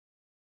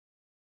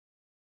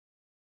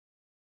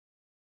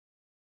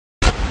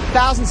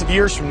thousands of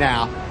years from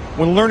now,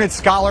 when learned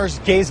scholars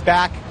gaze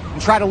back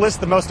and try to list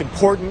the most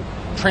important,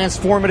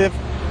 transformative,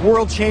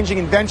 world-changing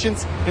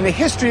inventions in the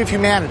history of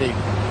humanity,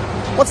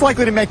 what's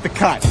likely to make the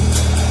cut?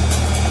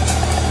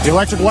 The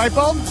electric light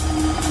bulb?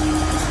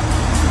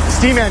 The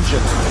steam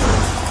engine?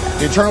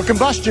 The internal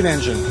combustion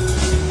engine?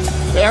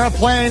 The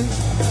airplane?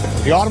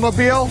 The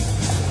automobile?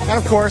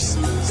 And of course,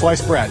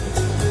 sliced bread.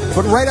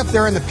 But right up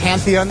there in the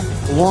pantheon,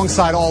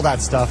 alongside all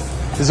that stuff,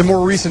 is a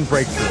more recent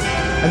breakthrough,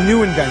 a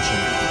new invention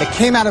that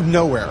came out of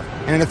nowhere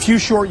and in a few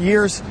short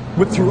years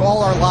whipped through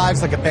all our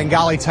lives like a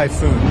Bengali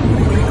typhoon.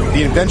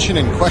 The invention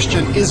in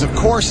question is, of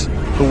course,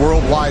 the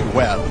World Wide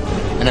Web,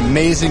 an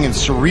amazing and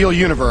surreal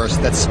universe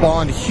that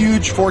spawned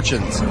huge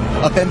fortunes,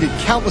 upended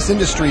countless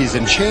industries,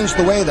 and changed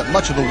the way that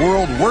much of the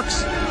world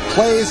works,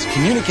 plays,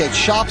 communicates,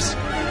 shops,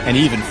 and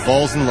even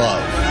falls in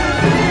love.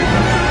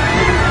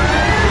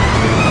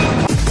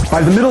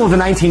 By the middle of the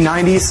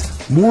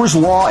 1990s, Moore's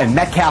Law and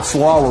Metcalfe's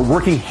Law were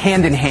working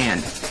hand in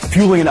hand,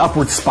 fueling an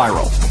upward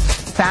spiral.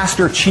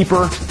 Faster,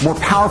 cheaper, more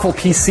powerful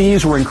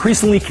PCs were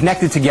increasingly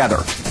connected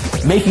together,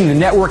 making the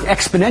network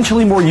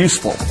exponentially more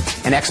useful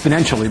and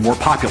exponentially more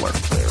popular.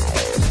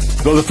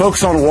 Though the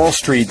folks on Wall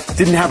Street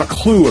didn't have a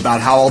clue about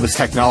how all this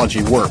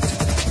technology worked,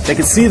 they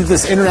could see that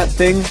this internet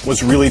thing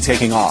was really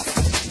taking off,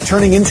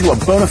 turning into a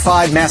bona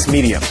fide mass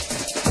medium,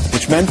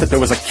 which meant that there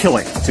was a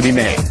killing to be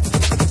made.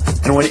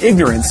 And when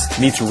ignorance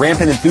meets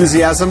rampant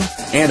enthusiasm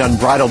and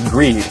unbridled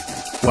greed,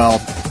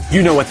 well,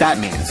 you know what that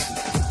means.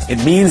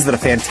 It means that a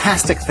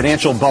fantastic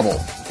financial bubble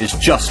is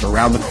just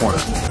around the corner.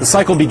 The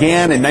cycle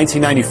began in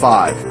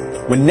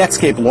 1995, when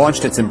Netscape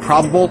launched its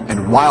improbable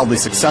and wildly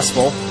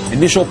successful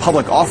initial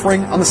public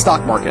offering on the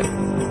stock market.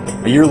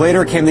 A year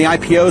later came the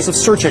IPOs of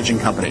search engine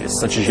companies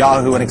such as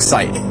Yahoo and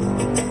Excite.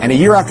 And a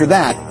year after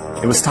that,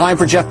 it was time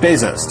for Jeff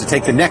Bezos to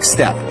take the next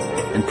step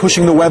in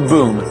pushing the web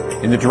boom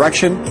in the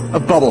direction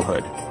of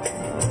bubblehood.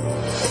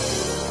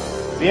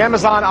 The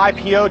Amazon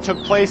IPO took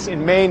place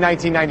in May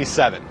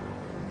 1997.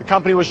 The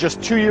company was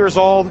just 2 years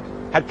old,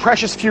 had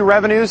precious few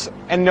revenues,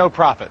 and no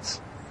profits.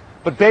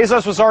 But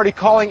Bezos was already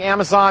calling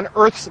Amazon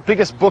Earth's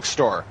biggest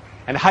bookstore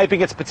and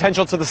hyping its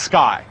potential to the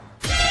sky.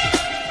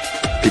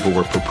 People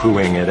were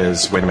poo-pooing it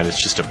as, wait a minute,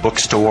 it's just a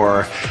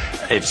bookstore,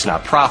 it's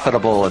not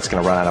profitable, it's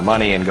going to run out of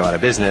money and go out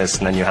of business.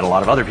 And then you had a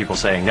lot of other people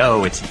saying,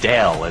 no, it's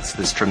Dell, it's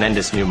this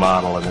tremendous new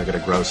model and they're going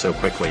to grow so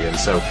quickly. And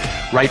so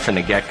right from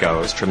the get-go,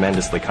 it was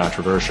tremendously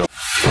controversial.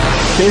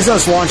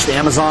 Bezos launched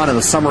Amazon in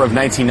the summer of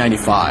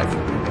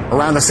 1995.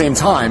 Around the same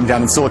time,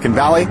 down in Silicon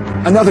Valley,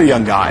 another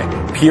young guy,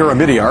 Pierre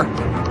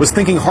Omidyar, was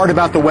thinking hard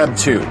about the web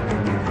too.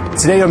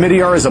 Today,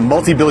 Omidyar is a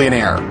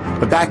multi-billionaire,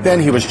 but back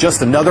then he was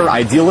just another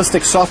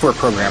idealistic software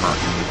programmer,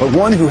 but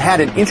one who had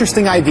an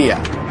interesting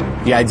idea,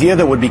 the idea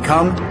that would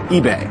become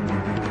eBay.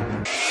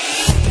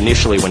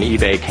 Initially, when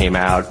eBay came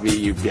out,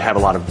 you have a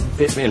lot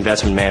of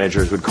investment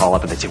managers would call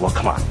up and they'd say, well,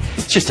 come on,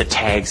 it's just a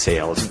tag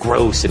sale, it's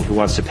gross, and who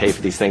wants to pay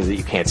for these things that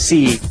you can't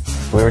see?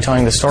 We were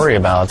telling the story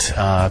about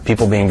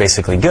people being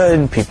basically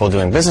good, people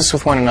doing business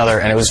with one another,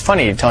 and it was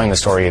funny telling the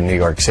story in New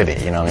York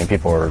City. You know, I mean,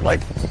 people were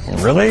like,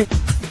 really?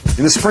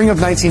 In the spring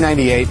of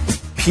 1998,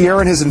 Pierre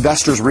and his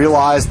investors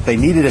realized they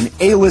needed an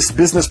A-list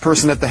business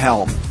person at the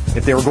helm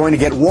if they were going to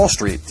get Wall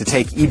Street to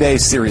take eBay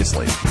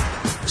seriously.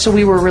 So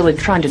we were really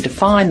trying to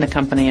define the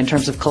company in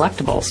terms of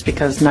collectibles,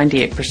 because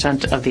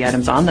 98% of the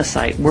items on the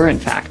site were in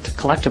fact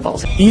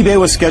collectibles. eBay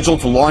was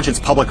scheduled to launch its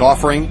public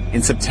offering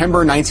in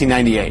September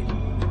 1998,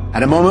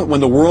 at a moment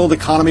when the world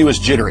economy was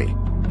jittery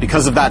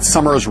because of that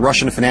summer's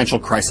Russian financial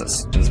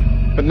crisis.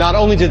 But not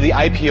only did the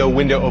IPO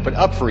window open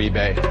up for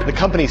eBay, the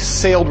company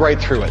sailed right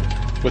through it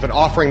with an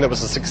offering that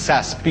was a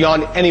success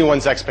beyond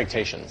anyone's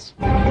expectations.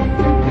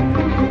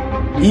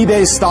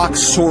 eBay's stock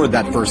soared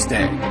that first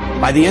day.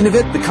 By the end of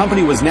it, the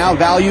company was now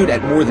valued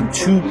at more than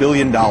 $2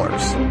 billion.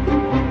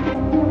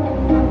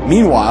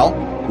 Meanwhile,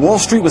 Wall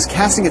Street was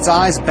casting its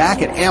eyes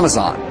back at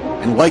Amazon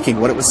and liking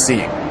what it was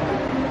seeing.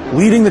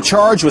 Leading the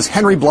charge was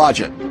Henry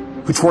Blodgett,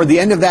 who toward the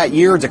end of that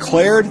year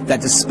declared that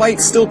despite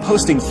still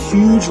posting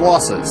huge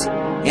losses,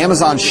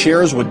 Amazon's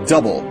shares would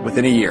double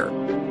within a year.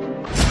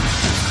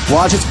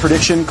 Blodgett's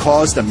prediction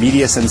caused a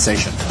media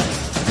sensation,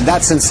 and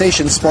that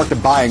sensation sparked a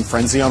buying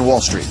frenzy on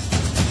Wall Street.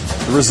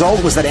 The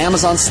result was that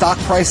Amazon's stock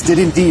price did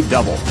indeed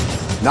double.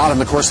 Not in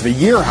the course of a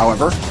year,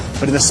 however,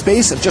 but in the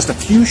space of just a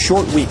few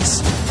short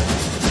weeks.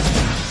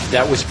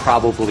 That was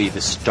probably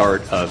the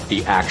start of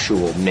the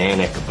actual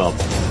manic bubble.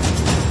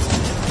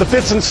 The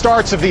fits and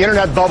starts of the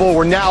internet bubble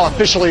were now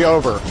officially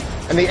over,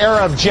 and the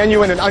era of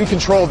genuine and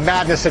uncontrolled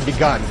madness had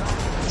begun.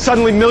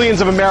 Suddenly,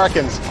 millions of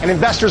Americans and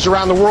investors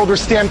around the world were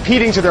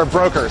stampeding to their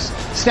brokers,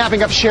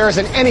 snapping up shares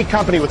in any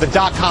company with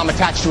a .com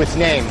attached to its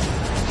name,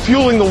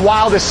 fueling the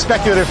wildest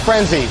speculative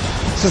frenzy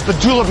since the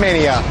julep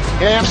mania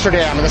in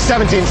Amsterdam in the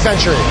 17th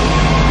century.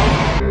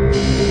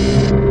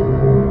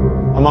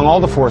 Among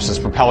all the forces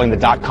propelling the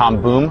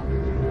 .com boom,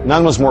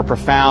 none was more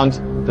profound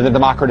than the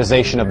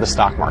democratization of the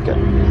stock market.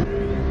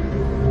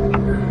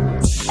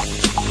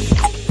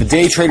 The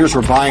day traders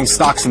were buying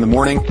stocks in the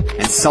morning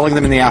and selling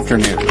them in the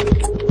afternoon.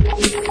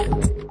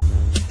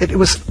 It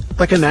was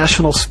like a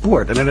national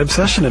sport and an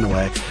obsession in a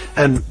way.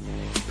 And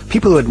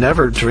people who had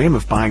never dreamed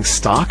of buying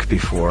stock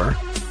before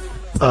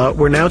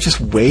were now just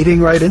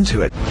wading right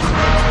into it.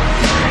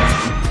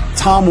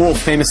 Tom Wolfe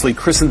famously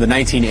christened the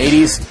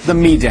 1980s the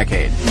me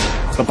decade.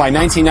 But by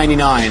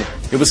 1999,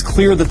 it was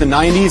clear that the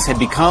 90s had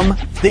become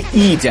the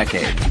E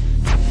decade.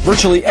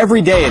 Virtually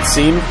every day, it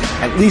seemed,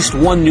 at least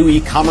one new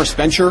e-commerce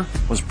venture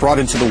was brought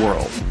into the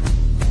world.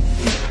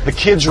 The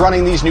kids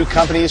running these new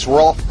companies were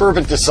all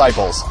fervent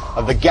disciples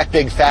of the get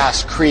big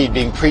fast creed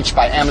being preached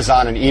by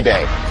Amazon and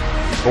eBay.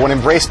 But when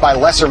embraced by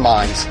lesser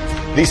minds,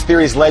 these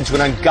theories led to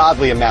an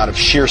ungodly amount of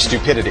sheer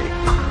stupidity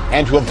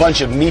and to a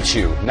bunch of Me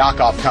Too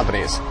knockoff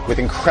companies with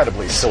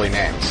incredibly silly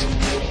names.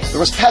 There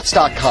was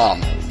Pets.com,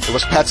 there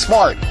was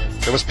PetSmart,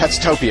 there was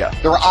Petstopia,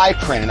 there were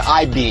iPrint and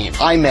iBeam,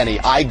 iMany,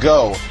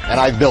 iGo, and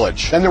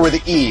iVillage. Then there were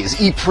the E's,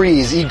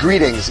 ePrees,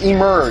 eGreetings,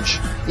 eMerge,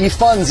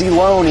 eFunds,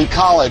 eLoan,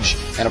 eCollege,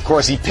 and of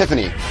course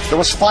Epiphany. There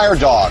was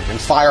FireDog and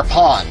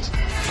FirePond,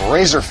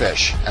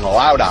 Razorfish and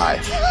Loudeye.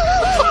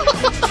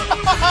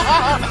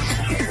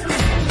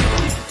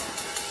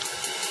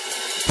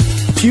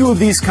 Few of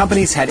these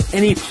companies had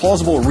any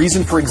plausible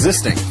reason for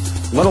existing,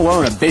 let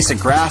alone a basic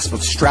grasp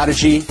of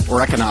strategy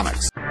or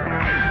economics.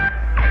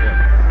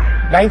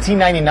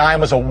 1999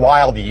 was a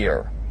wild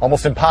year,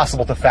 almost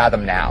impossible to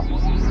fathom now.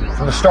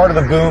 From the start of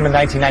the boom in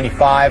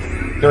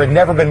 1995, there had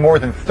never been more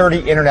than 30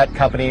 internet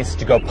companies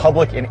to go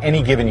public in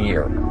any given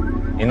year.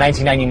 In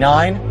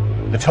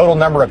 1999, the total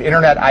number of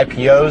internet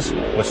IPOs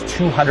was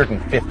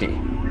 250.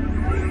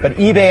 But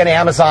eBay and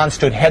Amazon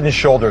stood head and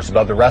shoulders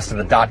above the rest of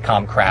the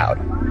dot-com crowd.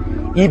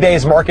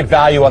 eBay's market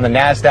value on the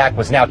NASDAQ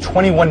was now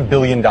 $21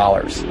 billion,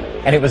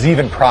 and it was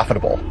even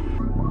profitable.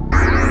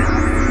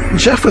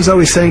 Jeff was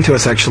always saying to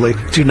us, actually,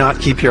 do not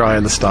keep your eye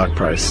on the stock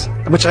price,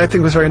 which I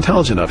think was very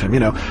intelligent of him.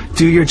 You know,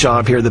 do your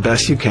job here the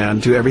best you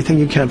can, do everything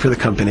you can for the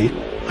company.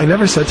 I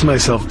never said to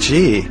myself,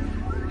 gee,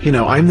 you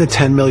know, I'm the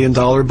 $10 million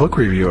book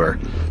reviewer,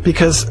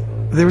 because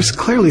there was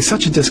clearly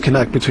such a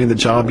disconnect between the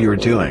job you were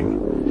doing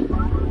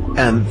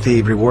and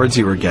the rewards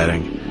you were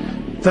getting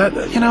that,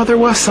 you know, there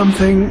was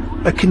something,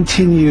 a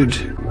continued,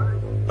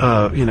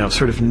 you know,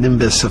 sort of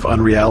nimbus of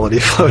unreality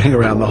floating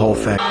around the whole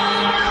thing.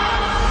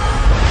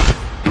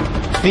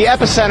 The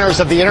epicenters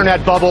of the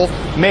internet bubble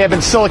may have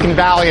been Silicon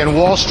Valley and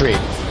Wall Street,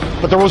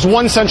 but there was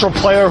one central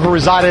player who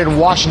resided in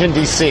Washington,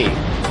 D.C.,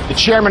 the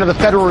chairman of the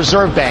Federal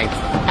Reserve Bank,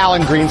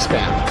 Alan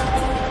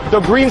Greenspan. Though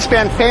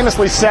Greenspan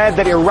famously said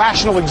that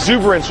irrational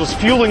exuberance was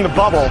fueling the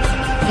bubble,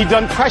 he'd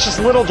done precious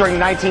little during the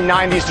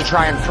 1990s to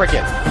try and prick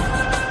it.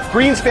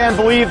 Greenspan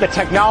believed that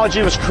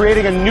technology was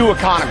creating a new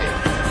economy,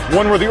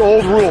 one where the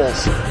old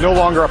rules no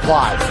longer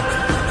applied.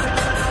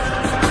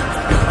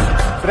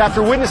 But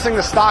after witnessing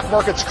the stock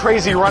market's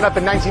crazy run-up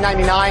in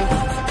 1999,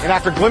 and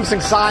after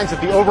glimpsing signs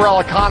that the overall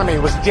economy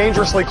was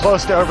dangerously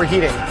close to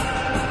overheating,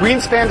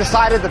 Greenspan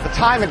decided that the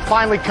time had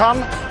finally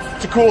come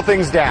to cool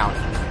things down.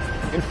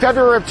 In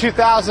February of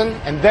 2000,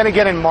 and then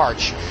again in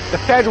March, the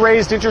Fed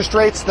raised interest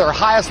rates to their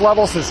highest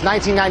level since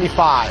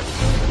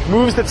 1995,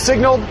 moves that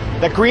signaled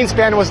that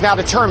Greenspan was now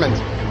determined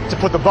to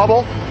put the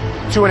bubble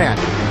to an end.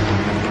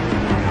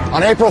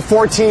 On April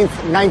 14th,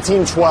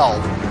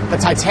 1912, the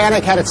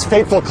Titanic had its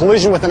fateful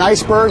collision with an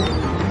iceberg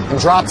and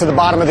dropped to the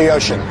bottom of the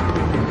ocean.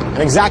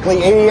 And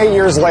exactly 88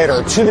 years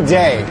later, to the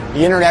day,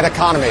 the internet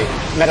economy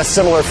met a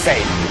similar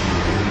fate.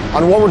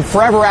 On what would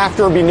forever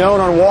after be known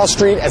on Wall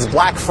Street as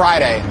Black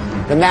Friday,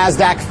 the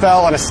NASDAQ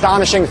fell an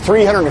astonishing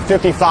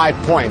 355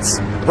 points,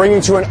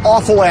 bringing to an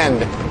awful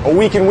end a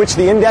week in which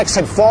the index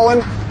had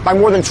fallen by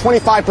more than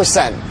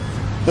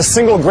 25%, the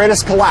single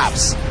greatest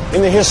collapse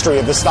in the history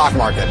of the stock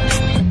market.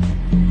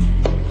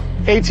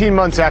 18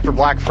 months after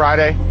Black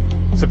Friday,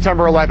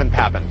 September 11th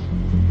happened,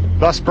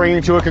 thus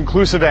bringing to a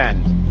conclusive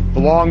end the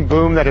long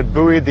boom that had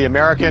buoyed the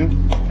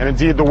American and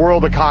indeed the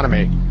world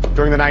economy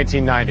during the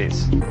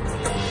 1990s.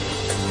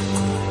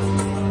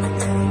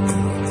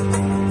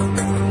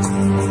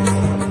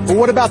 But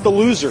what about the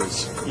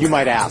losers, you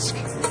might ask?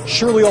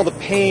 Surely all the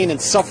pain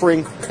and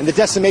suffering and the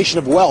decimation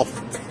of wealth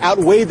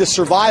outweighed the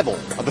survival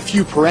of a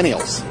few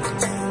perennials.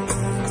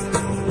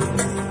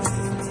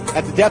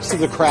 At the depths of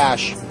the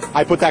crash,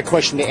 I put that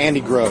question to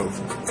Andy Grove,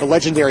 the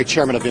legendary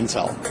chairman of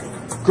Intel.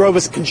 Grove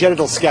is a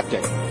congenital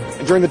skeptic,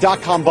 and during the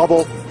dot-com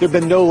bubble, there had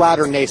been no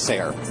louder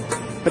naysayer.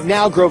 But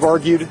now Grove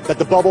argued that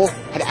the bubble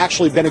had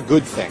actually been a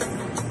good thing.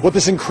 What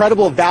this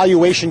incredible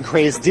valuation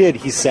craze did,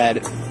 he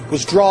said,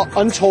 was draw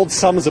untold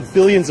sums of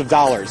billions of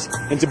dollars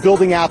into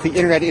building out the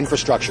internet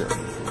infrastructure,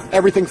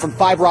 everything from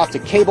fiber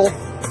optic cable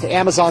to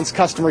Amazon's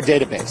customer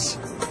database.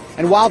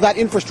 And while that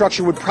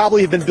infrastructure would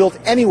probably have been built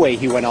anyway,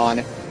 he went on,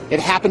 it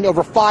happened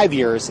over 5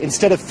 years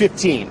instead of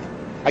 15,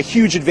 a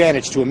huge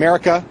advantage to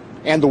America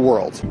and the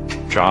world.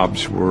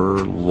 Jobs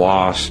were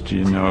lost,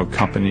 you know,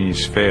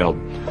 companies failed.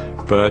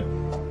 But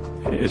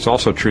it's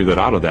also true that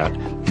out of that,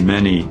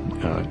 many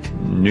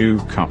new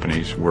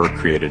companies were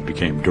created,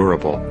 became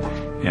durable,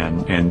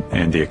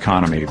 and the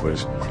economy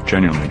was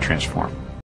genuinely transformed.